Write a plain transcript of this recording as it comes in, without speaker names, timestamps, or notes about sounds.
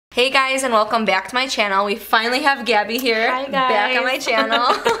Hey guys, and welcome back to my channel. We finally have Gabby here. Hi guys. Back on my channel.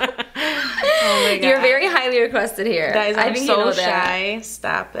 Oh my god. You're very highly requested here. Guys, I'm think so you know shy.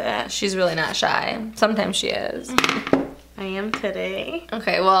 Stop it. She's really not shy. Sometimes she is. I am today.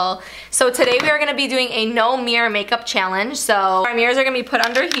 Okay, well, so today we are going to be doing a no mirror makeup challenge. So our mirrors are going to be put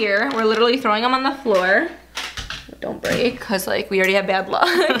under here. We're literally throwing them on the floor. Don't break, because like we already have bad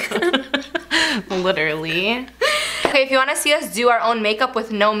luck. Literally. Okay, if you want to see us do our own makeup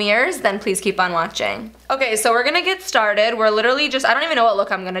with no mirrors, then please keep on watching. Okay, so we're gonna get started. We're literally just, I don't even know what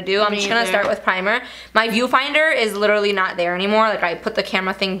look I'm gonna do. I'm just gonna start with primer. My viewfinder is literally not there anymore. Like, I put the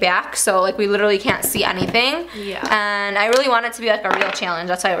camera thing back, so like we literally can't see anything. Yeah. And I really want it to be like a real challenge.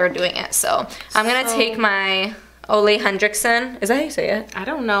 That's why we're doing it. So I'm gonna take my Ole Hendrickson. Is that how you say it? I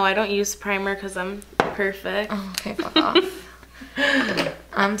don't know. I don't use primer because I'm perfect. Oh, okay, fuck off.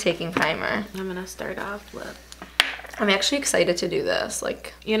 I'm taking primer. I'm gonna start off with. I'm actually excited to do this.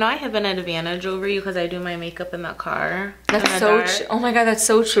 Like, you know, I have an advantage over you because I do my makeup in the car. That's so true. Oh my god, that's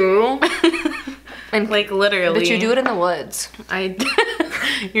so true. And like literally. But you do it in the woods.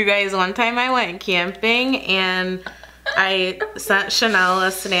 You guys, one time I went camping and I sent Chanel a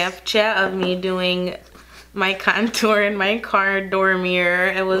Snapchat of me doing my contour in my car door mirror.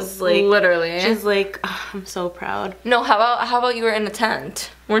 It was like literally. She's like, oh, I'm so proud. No, how about you were in a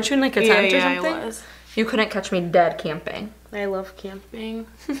tent? Weren't you in like a tent or something? I was. You couldn't catch me dead camping. I love camping.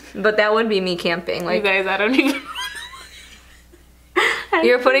 But that would be me camping. Like, you guys, I don't even.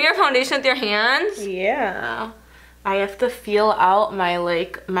 You're putting your foundation with your hands? Yeah. I have to feel out my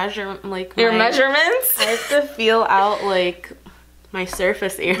like measurements. I have to feel out like my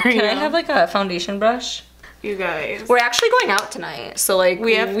surface area. Can I have like a foundation brush? You guys. We're actually going out tonight, so like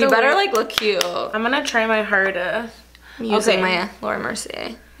we better like look cute. I'm gonna try my hardest. Using my Laura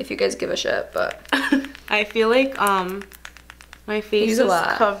Mercier, if you guys give a shit, but I feel like my face is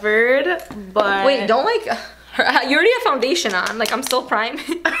covered, but wait, don't like you already have foundation on. Like, I'm still priming.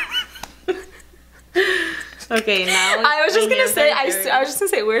 Okay, now I was just gonna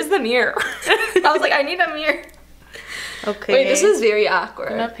say, where's the mirror? I was like, I need a mirror. Okay. Wait, this is very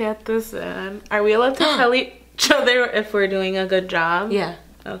awkward. I'm gonna pat this in. Are we allowed to tell each other if we're doing a good job? Yeah.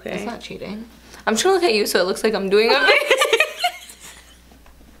 Okay. It's not cheating. I'm just gonna look at you so it looks like I'm doing it.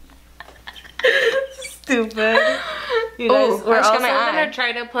 Stupid. You guys, we're also gonna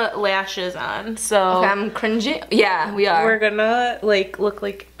try to put lashes on. So okay, I'm cringing. Yeah, we are. We're gonna like look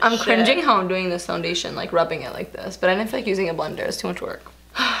like I'm cringing how I'm doing this foundation, like rubbing it like this. But I didn't feel like using a blender. It's too much work.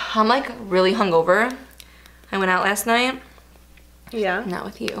 I'm like really hungover. I went out last night. Yeah. Not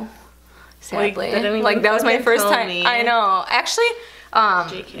with you. Sadly. Like that was my first time. I know. Actually,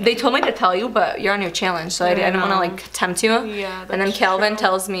 they told me to tell you, but you're on your challenge, so I didn't want to like tempt you. Yeah. And then Calvin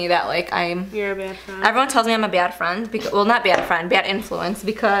tells me that like you're a bad friend. Everyone tells me I'm a bad friend because, well, not bad friend, bad influence,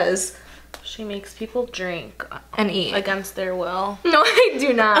 because she makes people drink and eat against their will. No, I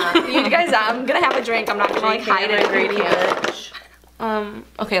do not. You guys, I'm gonna have a drink. I'm not gonna like hide it. Greedy bitch.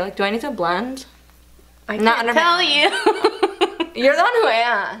 Okay, like, do I need to blend? I can't tell you. You're the one who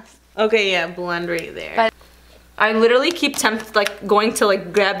asked. Okay, yeah, blend right there. But I literally keep going to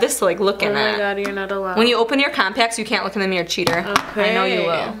like grab this to like look in it. Oh my god, you're not allowed. When you open your contacts, you can't look in the mirror, cheater. Okay. I know you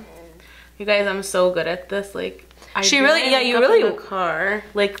will. You guys, I'm so good at this. Like, you really in the car,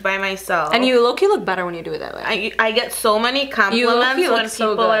 like by myself. And you low-key look better when you do it that way. I get so many compliments when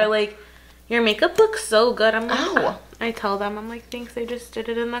people are like, your makeup looks so good. I'm like, ow. I tell them, I'm like, thanks, I just did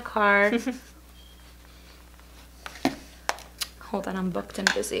it in the car. Hold on, I'm booked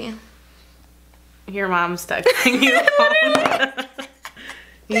and busy. Your mom's texting you.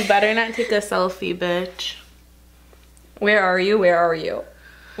 You better not take a selfie, bitch. Where are you? Where are you?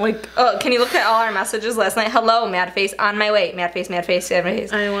 Like, oh, can you look at all our messages last night? Hello, mad face, on my way. Mad face, mad face, mad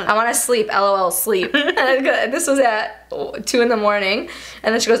face. I want to sleep. LOL, sleep. And this was at 2 in the morning.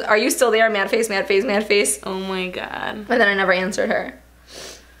 And then she goes, are you still there? Mad face, mad face, mad face. Oh my god. But then I never answered her.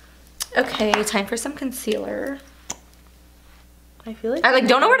 Okay, time for some concealer. I feel like I like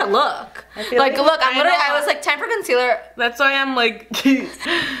don't know where to look. I feel like look, I was like, time for concealer. That's why I'm like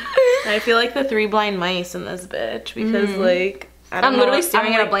I feel like the 3 blind mice in this bitch because like I'm literally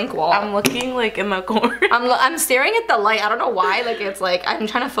staring at a blank wall. I'm looking like in the corner. I'm staring at the light. I don't know why. Like, it's like I'm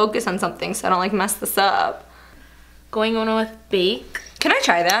trying to focus on something so I don't like mess this up. Going on with bake. Can I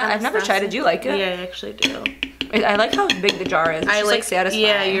try that? I've never tried. Did you like it? Yeah, I actually do. I like how big the jar is. It's just, like satisfying.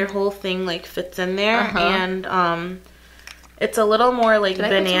 Yeah, your whole thing like fits in there and it's a little more like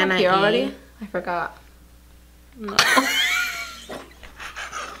banana-y. Here already? I forgot. No.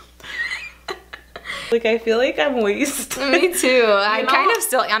 Like, I feel like I'm wasted. Me too. I'm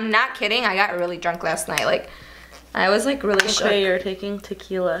not kidding. I got really drunk last night. Like, I was like really shook. Okay, you're taking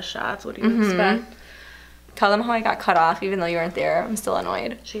tequila shots. What do you expect? Tell them how I got cut off even though you weren't there. I'm still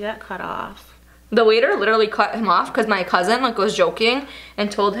annoyed. She got cut off. The waiter literally cut him off because my cousin like was joking and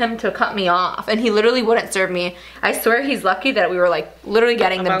told him to cut me off, and he literally wouldn't serve me. I swear he's lucky that we were like literally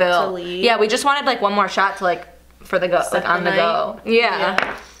getting the bill. To leave. Yeah, we just wanted like one more shot to like for the go, like on the go.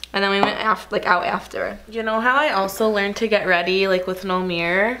 Yeah. And then we went out after. You know how I also learned to get ready like with no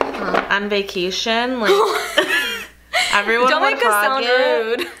mirror on vacation? Like everyone Don't would make us sound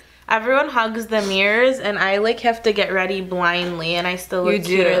rude. Everyone hugs the mirrors, and I like have to get ready blindly, and I still look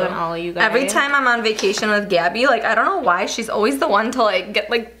cuter than all of you guys. Every time I'm on vacation with Gabby, like I don't know why she's always the one to like get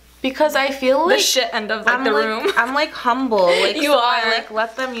like because I feel like the shit end of like the room. I'm like humble. Like you are. I like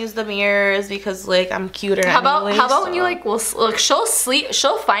let them use the mirrors because like I'm cuter. How about when you like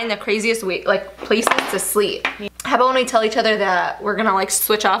she'll find the craziest places to sleep. Yeah. How about when we tell each other that we're gonna like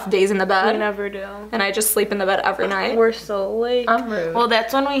switch off days in the bed? We never do. And I just sleep in the bed every night. We're so like I'm rude. Well,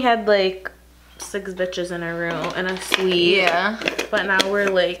 that's when we had like 6 bitches in a room in a suite. Yeah. But now we're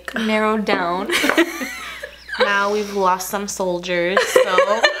like narrowed down. Now we've lost some soldiers,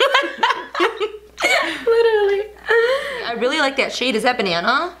 so literally. I really like that shade. Is that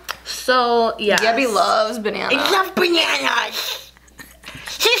banana? So yeah. Gabby loves banana. I love bananas.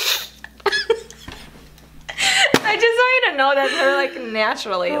 I just want you to know that they're like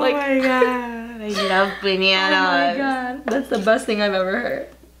naturally. Oh like, my god. I love bananas. Oh my god. That's the best thing I've ever heard.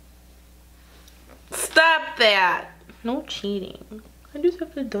 Stop that. No cheating. I just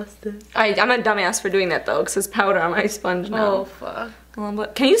have to dust it. I'm a dumbass for doing that though, because it's powder on my sponge now. Oh fuck.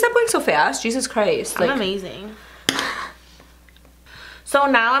 Can you stop going so fast? Jesus Christ. I'm amazing. So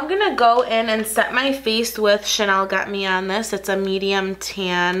now I'm gonna go in and set my face with Chanel got me on this. It's a medium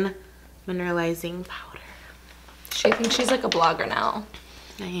tan mineralizing powder. She thinks she's like a blogger now.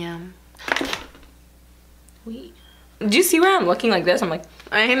 I am. Wait. Do you see where I'm looking like this? I'm like,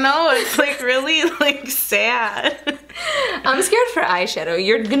 I know, it's like really like sad. I'm scared for eyeshadow.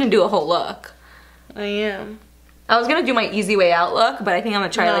 You're gonna do a whole look. I am. I was gonna do my easy way out look, but I think I'm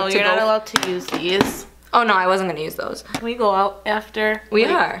gonna try No, you're not allowed to use these. Oh no, I wasn't gonna use those. Can we go out after? We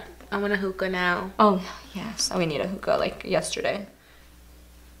are. I'm gonna hookah now. Oh, yes. Oh, we need a hookah like yesterday.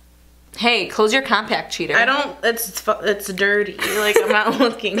 Hey, close your compact, cheater. I don't, it's dirty. Like, I'm not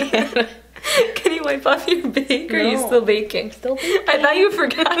looking at it. Can you wipe off your bake, or are you still baking? Still baking. I thought you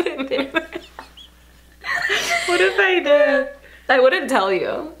forgot it there. What if I did? I wouldn't tell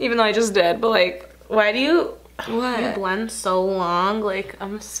you, even though I just did, but like, why do you... What? You blend so long, like,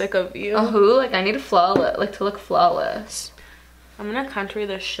 I'm sick of you. Who? Like, I need flawless, like, to look flawless. I'm gonna contour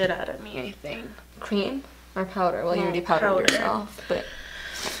the shit out of me, I think. Cream or powder? Well, you already powdered powder. yourself, but...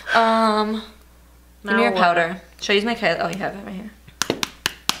 Give me your powder. Should I use my Oh, you have it right here.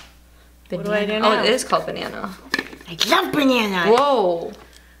 Banana. What do I do now? Oh, it is called banana. I love bananas! Whoa!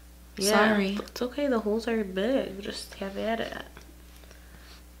 Yeah, sorry. It's okay, the holes are big. Just have at it.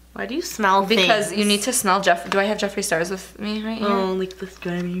 Why do you smell Because things? you need to smell Do I have Jeffree Stars with me right here? Oh, like the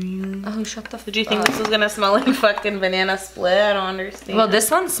strawberry. Oh, shut the fuck up. Did you think this was gonna smell like fucking banana split? I don't understand. Well, this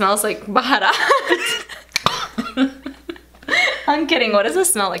one smells like Baharat. I'm kidding. What does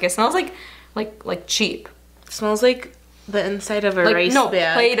this smell like? It smells like cheap. It smells like the inside of a rice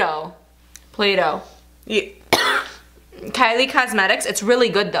bag. Play-Doh. Play-Doh. Yeah. Kylie Cosmetics. It's really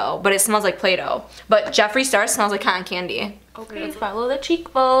good though, but it smells like Play-Doh. But Jeffree Star smells like cotton candy. Okay, follow the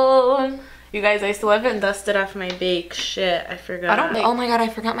cheekbone. You guys, I still haven't dusted off my bake. Shit, I forgot. Oh my god, I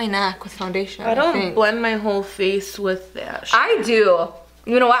forgot my neck with foundation. I don't blend my whole face with that shit. I do.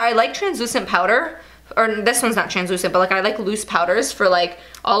 You know what? I like translucent powder. Or this one's not translucent, but like I like loose powders for like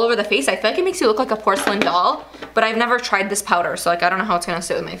all over the face. I feel like it makes you look like a porcelain doll, but I've never tried this powder, so like I don't know how it's gonna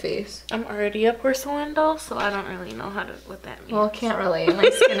sit with my face. I'm already a porcelain doll, so I don't really know what that means. Well, can't relate. My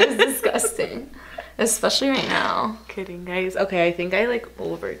skin is disgusting, especially right now. Kidding, guys. Okay, I think I like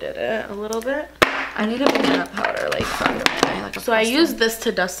overdid it a little bit. I need a banana powder like for under my eye, like so I use this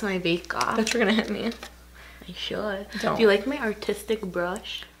to dust my bake off. But you're gonna hit me. I should. Don't. Do you like my artistic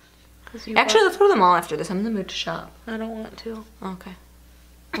brush? Actually, let's throw them all after this. I'm in the mood to shop. I don't want to. Okay.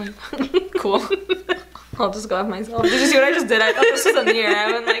 Cool. I'll just go have myself. Did you see what I just did? I thought this was a mirror.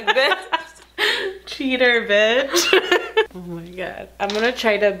 I went like this. Cheater, bitch. Oh my god. I'm gonna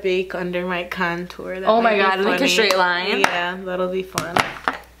try to bake under my contour. That oh my god, like a straight line? Yeah, that'll be fun.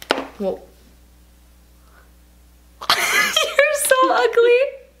 Whoa. You're so ugly.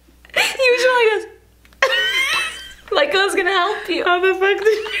 You should like this. Like I was gonna help you. How the fuck did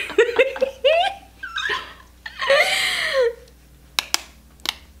you...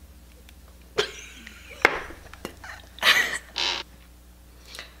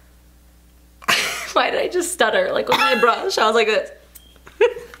 Why did I just to stutter, like with my brush. I was like this.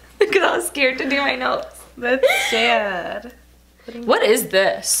 Because I was scared to do my nose. That's sad. What is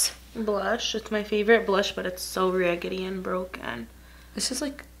this? Blush. It's my favorite blush, but it's so raggedy and broken. This is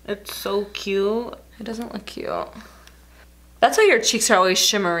like... It's so cute. It doesn't look cute. That's why your cheeks are always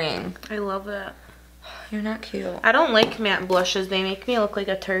shimmering. I love it. You're not cute. I don't like matte blushes. They make me look like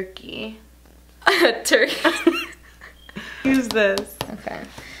a turkey. A turkey? Use this. Okay.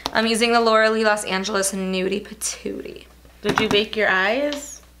 I'm using the LOLLLL Los Angeles Nudie Patootie. Did you bake your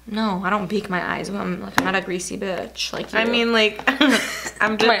eyes? No, I don't bake my eyes. I'm not a greasy bitch like you. I mean, like,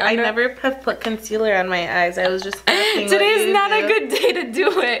 I never have put concealer on my eyes. I was just asking. Today's not a good day to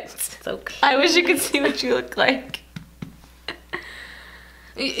do it. It's okay. I wish you could see what you look like.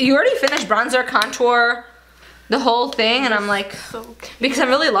 You already finished bronzer, contour, the whole thing, and I'm like, so because I'm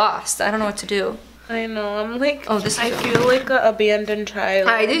really lost. I don't know what to do. I know. I'm like, oh, this is I feel like an abandoned child.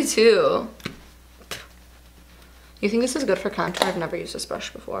 I do too. You think this is good for contour? I've never used this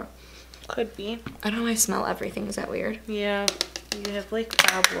brush before. Could be. I don't know. I smell everything. Is that weird? Yeah. You have like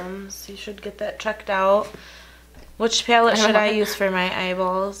problems. You should get that checked out. Which palette should I use for my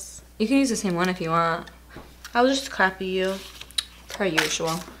eyeballs? You can use the same one if you want. I'll just copy you. Per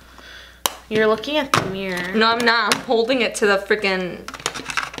usual. You're looking at the mirror. No, I'm not. I'm holding it to the freaking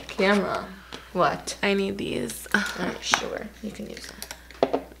camera. What? I need these. I'm sure. You can use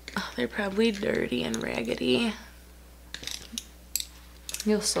them. Oh, they're probably dirty and raggedy.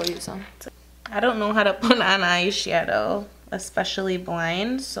 You'll still use them. I don't know how to put on eyeshadow, especially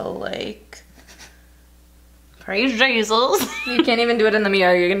blind, so like... Praise Jesus. You can't even do it in the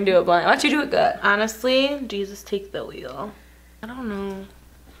mirror. You're gonna do it blind. Why don't you do it good? Honestly, Jesus, take the wheel. I don't know.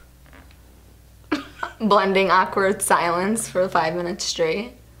 Blending awkward silence for 5 minutes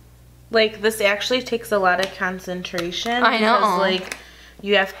straight. Like, this actually takes a lot of concentration. I know. Because, like,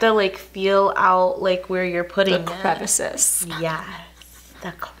 you have to, like, feel out, like, where you're putting the crevices. Yes.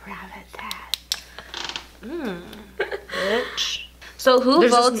 The crevices. Bitch. So who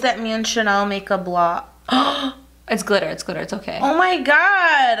votes that me and Chanel make a blot? It's glitter. It's glitter. It's okay. Oh my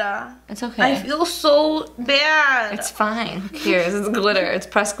god. It's okay. I feel so bad. It's fine. Who cares? It's glitter. It's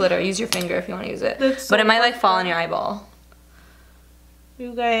pressed glitter. Use your finger if you want to use it. That's so but it might like fall on your eyeball.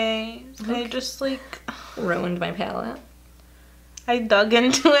 You guys, I just like ruined my palette. I dug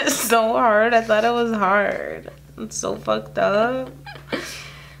into it so hard. I thought it was hard. It's so fucked up.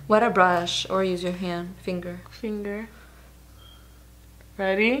 Wet a brush or use your hand, finger.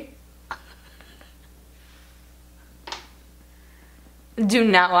 Ready? Do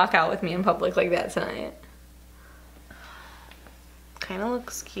not walk out with me in public like that tonight. Kind of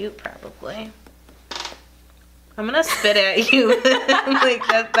looks cute, probably. I'm gonna spit at you. Like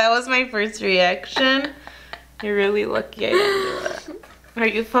that was my first reaction. You're really lucky I didn't do it. Are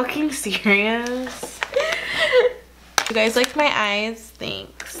you fucking serious? You guys like my eyes?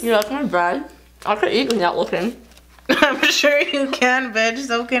 Thanks. You like my bread? I could eat without looking. I'm sure you can, bitch.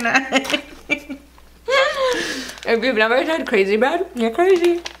 So can I. If you've never had crazy bread, you're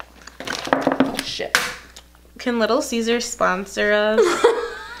crazy. Oh shit. Can Little Caesars sponsor us?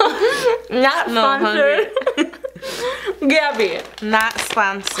 Not sponsored. Gabby. Not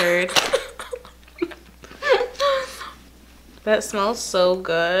sponsored. That smells so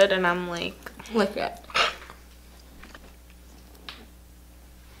good, and I'm like, lick it.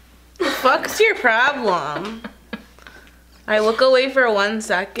 Fuck's your problem? I look away for 1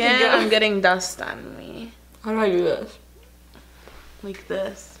 second, I'm getting dust on me. How do I do this? Like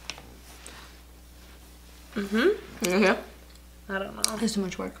this. Yeah. I don't know. It's too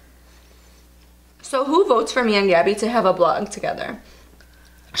much work. So who votes for me and Gabby to have a blog together?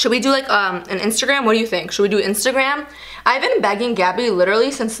 Should we do like an Instagram? What do you think? Should we do Instagram? I've been begging Gabby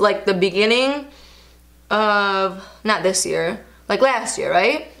literally since like the beginning of, not this year, like last year,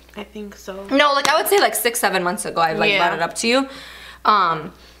 right? I think so. No, like I would say like 6-7 months ago I've like brought it up to you.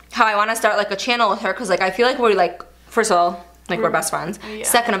 How I want to start like a channel with her because like I feel like we're like, first of all, like we're best friends. Yeah.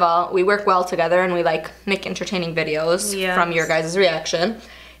 Second of all, we work well together and we like make entertaining videos from your guys' reaction.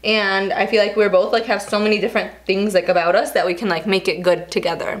 And I feel like we're both like have so many different things like about us that we can like make it good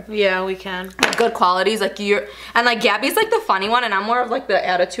together. Yeah, we can. Like, good qualities, like you're, and like Gabby's like the funny one and I'm more of like the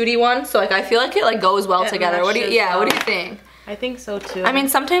attitude-y one. So like I feel like it like goes well together. What do you, what do you think? I think so too. I mean,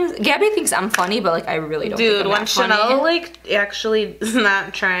 sometimes Gabby thinks I'm funny, but like I really don't. Dude, think I'm when that Chanel funny. like actually is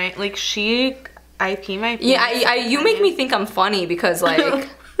not trying, like she, I pee my pants. Yeah, you make me think I'm funny because like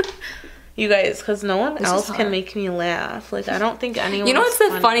You guys, because no one else can make me laugh. Like, I don't think anyone. You know what's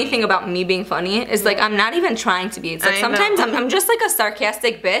the funny thing about me being funny is like I'm not even trying to be. It's like sometimes I'm just like a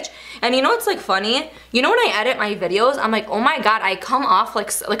sarcastic bitch. And you know what's like funny? You know when I edit my videos, I'm like, oh my god, I come off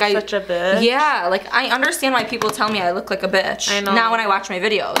like I such a bitch. Yeah, like I understand why people tell me I look like a bitch. I know. Now when I watch my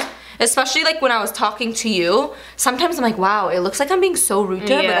videos. Especially like when I was talking to you, sometimes I'm like, wow, it looks like I'm being so rude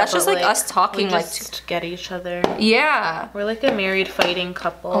to her, but that's just like us talking we just get each other. Yeah. We're like a married fighting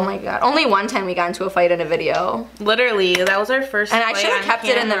couple. Oh my god. Only one time we got into a fight in a video. Literally, that was our first and fight. I should have kept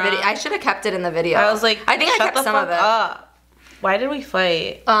it in the video. I should have kept it in the video. I was like, I think I kept some of it. Up. Why did we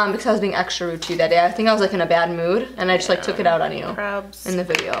fight? Because I was being extra rude to you that day. I think I was like in a bad mood and I just like took it out on you. Probs. In the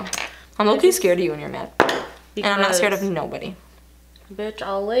video. I'm low-key scared of you when you're mad. And I'm not scared of nobody. Bitch,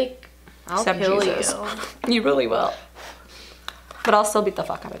 I'll kill Jesus. You. You really will. But I'll still beat the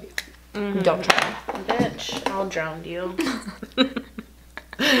fuck out of you. Don't try. Bitch, I'll drown you.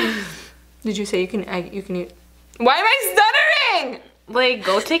 Did you say you can eat? Why am I stuttering? Like,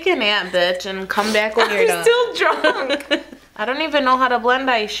 go take a nap, bitch, and come back when you're done. I'm still drunk. I don't even know how to blend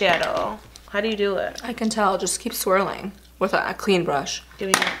eyeshadow. How do you do it? I can tell. Just keep swirling with a clean brush. Give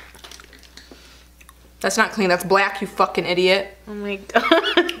me that. That's not clean. That's black, you fucking idiot. Oh my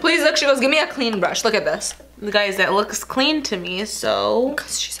god. Please look. She goes, give me a clean brush. Look at this. Guys, that looks clean to me, so.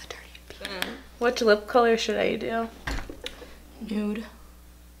 Because she's a dirty bitch. Which lip color should I do? Nude.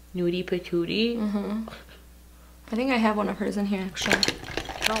 Nudie patootie? Mm-hmm. I think I have one of hers in here, actually.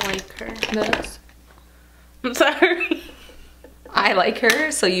 I don't like her. This. I'm sorry. I like her,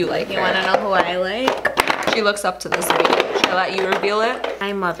 so you like her. You want to know who I like? She looks up to this video. Should I let you reveal it?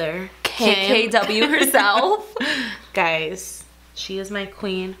 My mother. KKW herself. Guys, she is my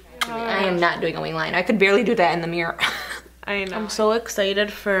queen. I am not doing a wing line. I could barely do that in the mirror. I know. I'm so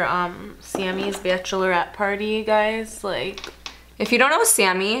excited for Sammy's bachelorette party, guys. Like, if you don't know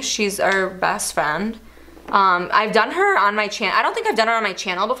Sammy, she's our best friend. I've done her on my channel. I don't think I've done her on my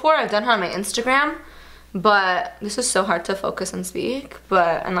channel before. I've done her on my Instagram. But this is so hard to focus and speak.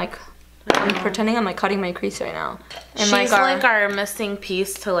 I'm like, I'm pretending I'm like cutting my crease right now. And she's like our missing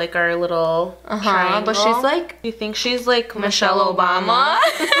piece to like our little triangle. But she's like, you think she's like Michelle Obama?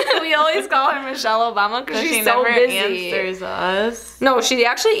 We always call her Michelle Obama because she's so never busy. Answers us. No, she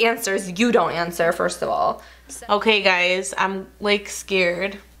actually answers. You don't answer, first of all. Okay, guys, I'm like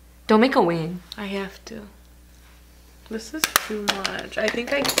scared. Don't make a wing. I have to. This is too much. I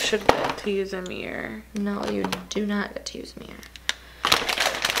think I should get to use a mirror. No, you do not get to use a mirror.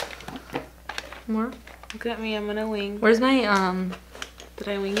 More? Look at me, I'm gonna wing. Where's my, Did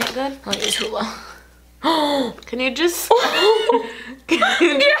I wing it good? I'll use hula. Can you just... Turn your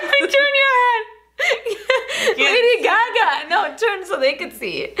head! Lady Gaga! No, turn so they can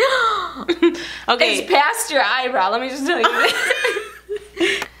see. Okay. It's past your eyebrow, let me just tell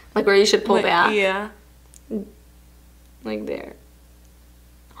you. Like where you should pull back? Yeah. Like there.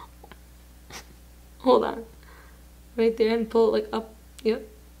 Hold on. Right there and pull it like up. Yep.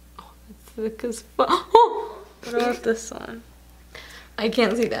 Oh, that's thick as fuck. Oh! What about this one? I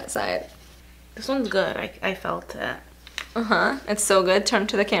can't see that side. This one's good. I felt it. Uh-huh. It's so good. Turn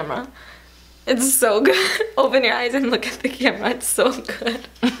to the camera. It's so good. Open your eyes and look at the camera. It's so good.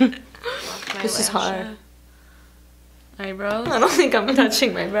 This is hard. Eyebrows? I don't think I'm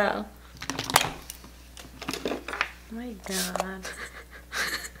touching my brow. Oh my god.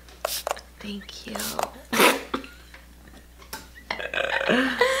 Thank you.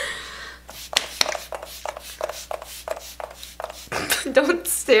 Don't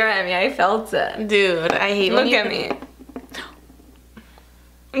stare at me. I felt it. Dude, I hate when you... Look at me.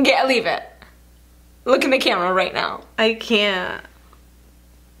 Yeah, leave it. Look in the camera right now. I can't.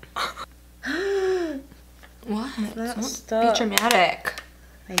 What? Don't be dramatic.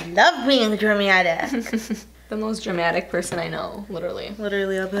 I love being dramatic. The most dramatic person I know, literally.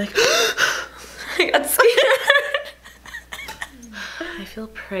 Literally, I'll be like, I got scared. I feel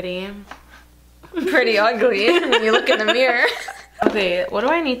pretty. Pretty ugly when you look in the mirror. Okay, what do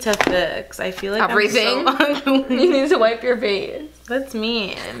I need to fix? I feel like everything. I'm so ugly. You need to wipe your face. That's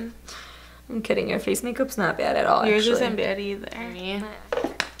mean. I'm kidding. Your face makeup's not bad at all. Yours actually. isn't bad either.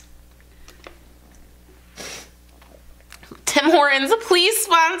 Tim Hortons, please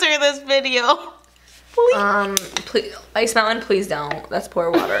sponsor this video. Please. Please, Ice Mountain, please don't. That's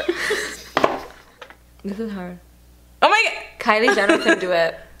poor water. This is hard. Oh my god. Kylie Jenner can do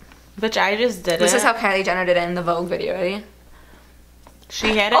it. Bitch, I just did it. This is how Kylie Jenner did it in the Vogue video. Ready?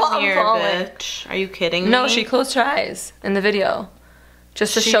 She had a mirror, bitch. Are you kidding me? No, she closed her eyes in the video.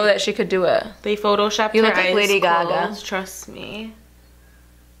 Just to show that she could do it. They photoshopped you her look like eyes Lady closed, Gaga. Trust me.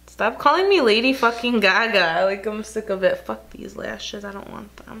 Stop calling me Lady fucking Gaga. Like, I'm sick of it. Fuck these lashes. I don't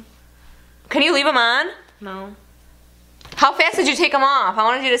want them. Can you leave them on? No. How fast did you take them off? I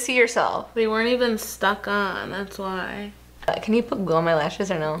wanted you to see yourself. They weren't even stuck on, that's why. Can you put glue on my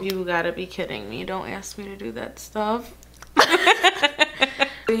lashes or no? You gotta be kidding me. Don't ask me to do that stuff. Can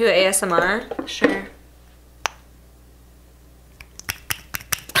you do ASMR? Sure.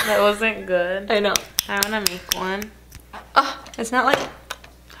 That wasn't good. I know. I wanna make one. Oh, it's not like...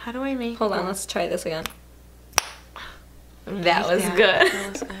 How do I make Hold one? on, let's try this again. That was good.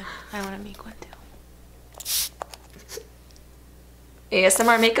 That was good. I wanna make one too.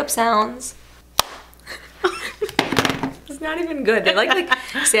 ASMR makeup sounds. It's not even good. They like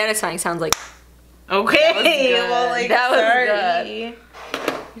satisfying sounds like. Okay, well, like, that was good.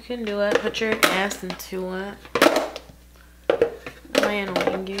 You can do it. Put your ass into it. Am I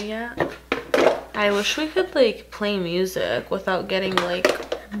annoying you yet? I wish we could like play music without getting like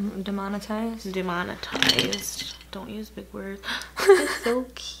Demonetized. Demonetized. Don't use big words. It's so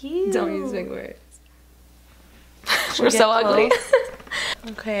cute. Don't use big words. We're so ugly.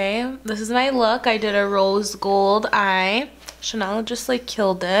 Okay, this is my look. I did a rose gold eye. Chanel just like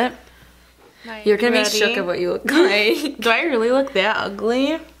killed it. You're gonna be shook at what you look like. Do I really look that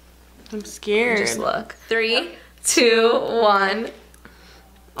ugly? I'm scared. Just look. 3, 2, 1.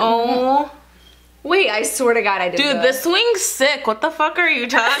 Oh. Wait, I swear to God I did Dude, good. this wing's sick. What the fuck are you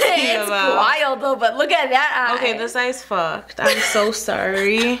talking It's about? wild though, but look at that eye. Okay, this eye's fucked. I'm so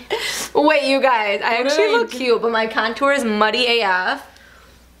sorry. Wait, you guys, I What actually did I look do? cute, but my contour is muddy AF.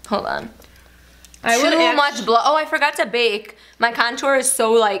 Hold on. I would Too much blow. Oh, I forgot to bake. My contour is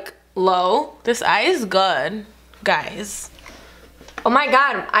so like low. This eye is good, guys. Oh my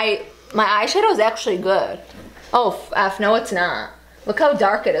God, my eyeshadow is actually good. Oh, F, no it's not. Look how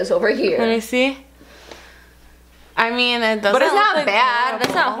dark it is over here. Let me see. I mean, it doesn't. But it's not look, like, bad. horrible.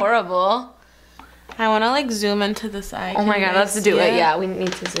 That's not horrible. I want to like zoom into this eye. Oh my Can you God, guys let's do see it. Yeah, we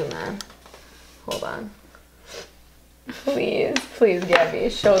need to zoom in. Hold on. Please, please, Gabby,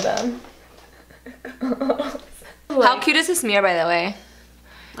 show them. How cute is this mirror, by the way?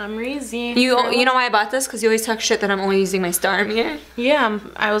 I'm Reezy. You know why I bought this? Because you always talk shit that I'm only using my star mirror. Yeah,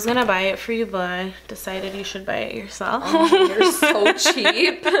 I was gonna buy it for you, but I decided you should buy it yourself. Oh, you're so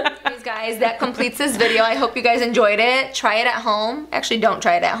cheap. Anyways, guys, that completes this video. I hope you guys enjoyed it. Try it at home. Actually, don't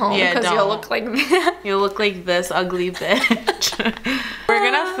try it at home because you'll look like that. You'll look like this ugly bitch. We're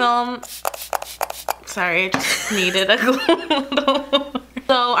gonna film. Sorry, I just needed a glue.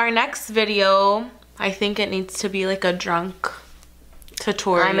 So our next video, I think it needs to be like a drunk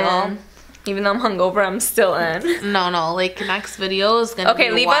tutorial. I'm in. Even though I'm hungover, I'm still in. No, like next video is gonna be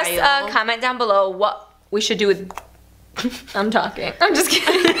leave wild. us a comment down below what we should do with... I'm talking. I'm just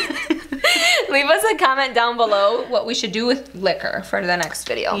kidding. Leave us a comment down below what we should do with liquor for the next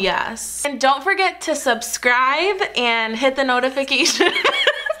video. Yes. And don't forget to subscribe and hit the notification.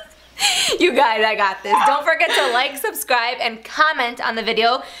 You guys, I got this. Don't forget to like, subscribe, and comment on the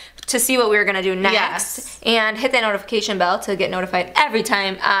video to see what we're gonna do next. Yes. And hit that notification bell to get notified every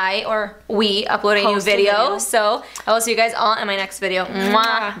time I or we upload a new video. So I will see you guys all in my next video.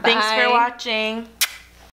 Mwah. Thanks Bye. for watching.